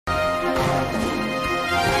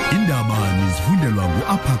Indaba nizifundelwa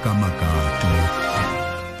ngu-Aphakamagato.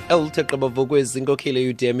 Eltheqabavokwezi Inkokheli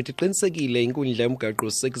UDM iqinisekile inkundla yomgaqo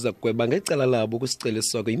izakugweba ngecala labo kusicelo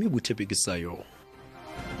sakho imibutho epikisayo.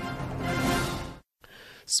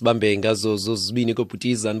 Sibambe ngazo zozibini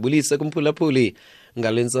kobhutiza nibulise kumphulaphuli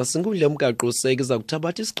ngalenza sinkundla yomgaqo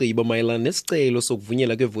izakuthabatha isigqibo mayelana nesicelo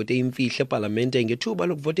sokuvunyela kwevoti eyimfihlo eParlamente ngethuba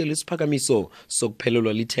lokuvotela isiphakamiso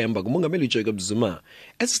sokuphelelwa lithemba kumongameli uJacob Zuma.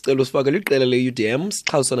 Esicelo sifaka liqela le-UDM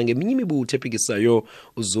sixhawusana ngeminye imibutho epikisayo.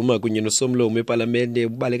 uZuma kunye nosomlomo eParlamente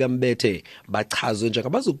ubaleka Mbethe bachazwe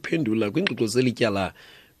njengabazokuphendula kwingxoxo zelityala.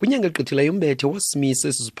 Kwinyanga egqithileyo yombethe wasimisa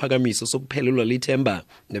isiphakamiso sokuphelelwa lithemba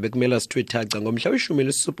nebekumela sithwethaca ngomhla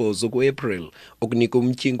we-18 ku-April okunika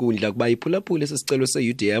umtyhinkundla kuba iphulaphula esisicelo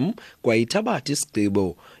se-UDM kwayithabatha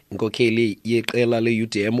isigqibo. Inkokheli yeqela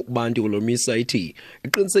le-UDM ubantu ulomisa ithi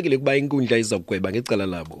iqinisekile kuba inkundla izakugweba ngecala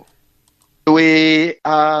labo. We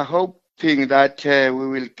are hoping that we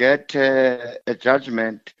will get a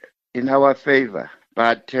judgment in our favor.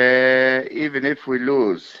 But even if we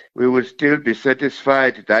lose, we will still be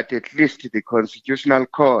satisfied that at least the Constitutional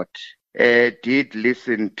Court did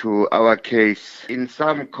listen to our case. In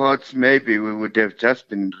some courts, maybe we would have just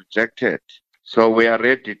been rejected. So we are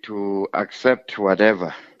ready to accept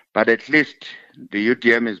whatever. But at least the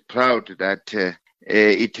UDM is proud that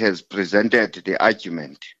it has presented the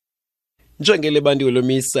argument. Njengele bantu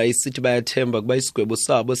olomisa isithi bayathemba kuba isigwebo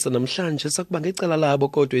sabo sanamhlanje sakuba ngecala labo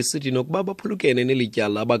kodwa isithi nokuba baphulukene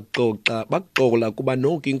nelityala bakuxola kuba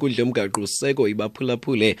noko inkundla yomgaqo siseko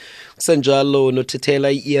ibaphulaphule. Kusenjalo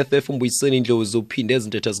nothethela i-EFF umbuyiseni Ndlovu uphinde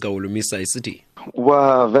ezintetha zikawolomisa isithi we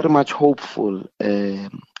are very much hopeful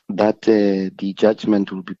that the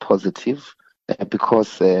judgment will be positive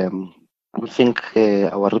because we think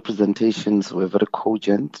our representations were very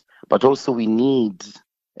cogent, but also we need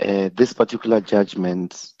this particular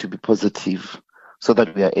judgment to be positive so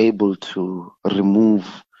that we are able to remove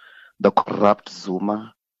the corrupt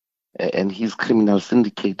Zuma and his criminal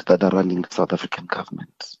syndicate that are running the South African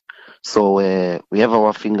government. So we have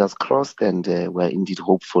our fingers crossed and we are indeed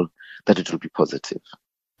hopeful that it will be positive.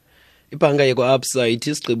 Ibhanka yekwa-Absa ithi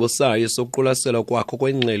isigqibo sayo sokuqulaselwa kwakho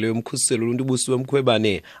kwengxelo yomkhuselo oluntu ubusiwe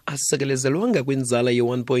Mkhwebane asisekelezelwanga kwinzala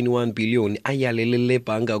ye-1.1 billion ayalele le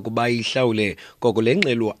bhanka kuba ihlawule koko le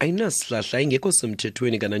ngxelo ayinasihlahla ingekho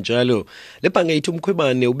semthethweni kananjalo. Le bhanka ithi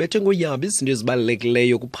uMkhwebane ubethe ngoyaba izinto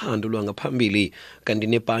ezibalulekileyo kuphando lwangaphambili kanti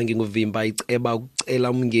nebhanki nguvimba iceba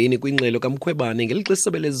ukucela umngeni kwingxelo kaMkhwebane ngelixa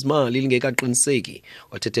isebe lezimali lingekaqiniseki.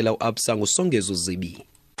 Wathethela u-Absa ngusongezo zibi.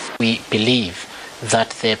 We believe that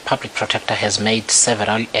the public protector has made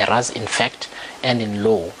several errors in fact and in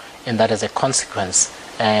law, and that as a consequence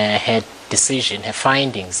her decision, her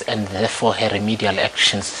findings, and therefore her remedial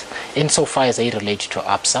actions insofar as they relate to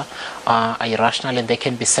Absa are irrational and they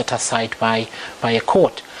can be set aside by a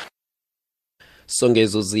court.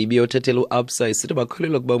 Songezo zibi othethela u-Absa isithi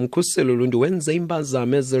bakholelwa kuba umkhuselo oluntu wenze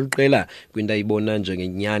impazamo eziliqela kwindayibona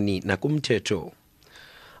njengenyani nakumthetho.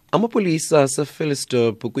 Amapolisa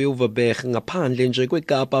aseFellowstop kwi-Overberg ngaphandle nje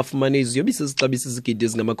kweKapa afumane iziyobisi ezixabisa izigidi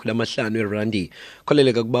ezingama-500 erandi.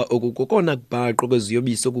 Kholeleka kuba oku kokona kubhaqo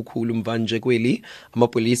kweziyobisi okukhulu mvanje kweli.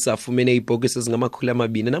 Amapolisa afumene iibhokisi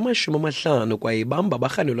ezingama-250 kwaye bamba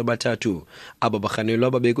abarhanelwa abathathu. Aba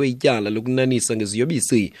barhanelwa babekwe ityala lokunanisa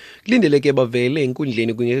ngeziyobisi. Kulindeleke bavele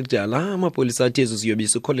enkundleni kungekudala. Amapolisa athi ezo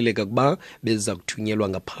ziyobisi kholeleka kuba beza kuthunyelwa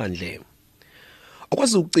ngaphandle.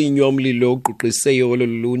 Okwazi ukucinywa umlilo oquqiseyo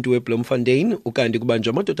loluntu weBloemfontein ukanti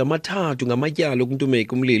kubanjwa amadoda amathathu ngamatyala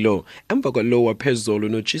okuntumeka umlilo emva kwalowo waphezolo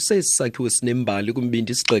notshise isakhiwo sinembali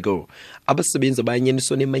kumbindi isixeko. Abasebenzi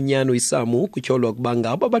abanyaniswa nemanyano isamu kutyholwa kuba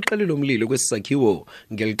ngabo abaqalile umlilo kwesisakhiwo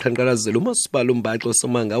ngeliqhankqalazela umasipala uMbaxo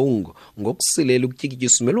Samangaung ngokusilela ukutyikitya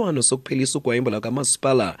isimelwano sokuphelisa ugwayimbo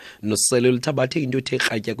lakamasipala nosele luthabathe into ethe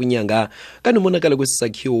kratya kwinyanga kanti umonakalo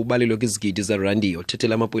kwesisakhiwo ubalelwa kwizigidi zerandi.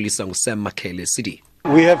 Othethela amapolisa nguSam Makhele City.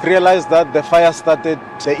 We have realized that the fire started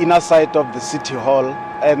the inner side of the city hall,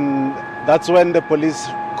 and that's when the police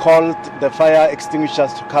called the fire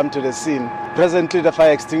extinguishers to come to the scene. Presently, the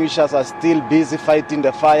fire extinguishers are still busy fighting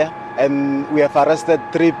the fire, and we have arrested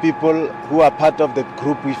 3 people who are part of the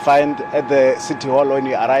group we find at the city hall when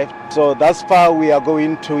we arrived. So thus far, we are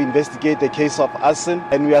going to investigate the case of arson,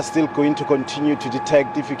 and we are still going to continue to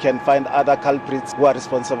detect if we can find other culprits who are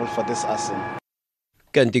responsible for this arson.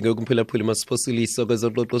 Kanti ngokumphulaphula masiphosiliso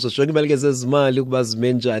kwezoqoqosho jonke imali zezimali ukuba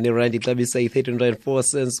zime njani irandi ixabisa i-13.04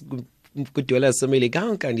 cents kwidola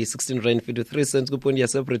yasemelika kanti 16 rand 53 cents kwipondi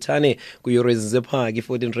yaseBritane, kwi-euro ezizephaki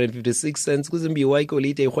 14 rand 56 cents, kwizimbiwa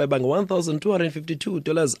igolide irhweba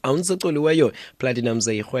 $1,252 ounce ecoliweyo, platinum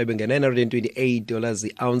zeyirhwebe $928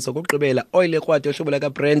 i-ounce. Okugqibela oil ekrwada ohlobo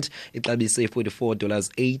laka-Brent ixabise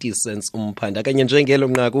 $44.80 umphanda. Kanye njengelo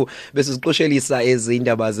nqaku bese siqoshelisa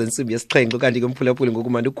ezindaba zensimbi yesixhenxe, kanti ke mphulaphuli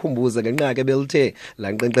ngokumanda ukukhumbuza ngenqaka ebelithe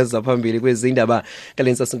lanqenqeza phambili kwezindaba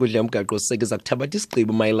kalensa sinkundla yomgaqo sekeza kuthabatha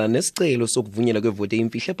isigqibo mayelana nesicelo sokuvunyelwa kwevoti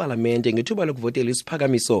imfihlo epalamente ngethuba lokuvotela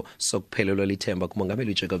isiphakamiso sokuphelelwa lithemba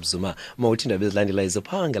kumongameli uJacob Zuma. Mawuthi indaba ezilandelayo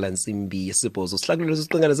ziphanga la nsimbi yesibhozo sihlakulelo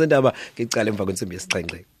sisiqingana sendaba ngecala emva kwensimbi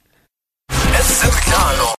yesixhenxe.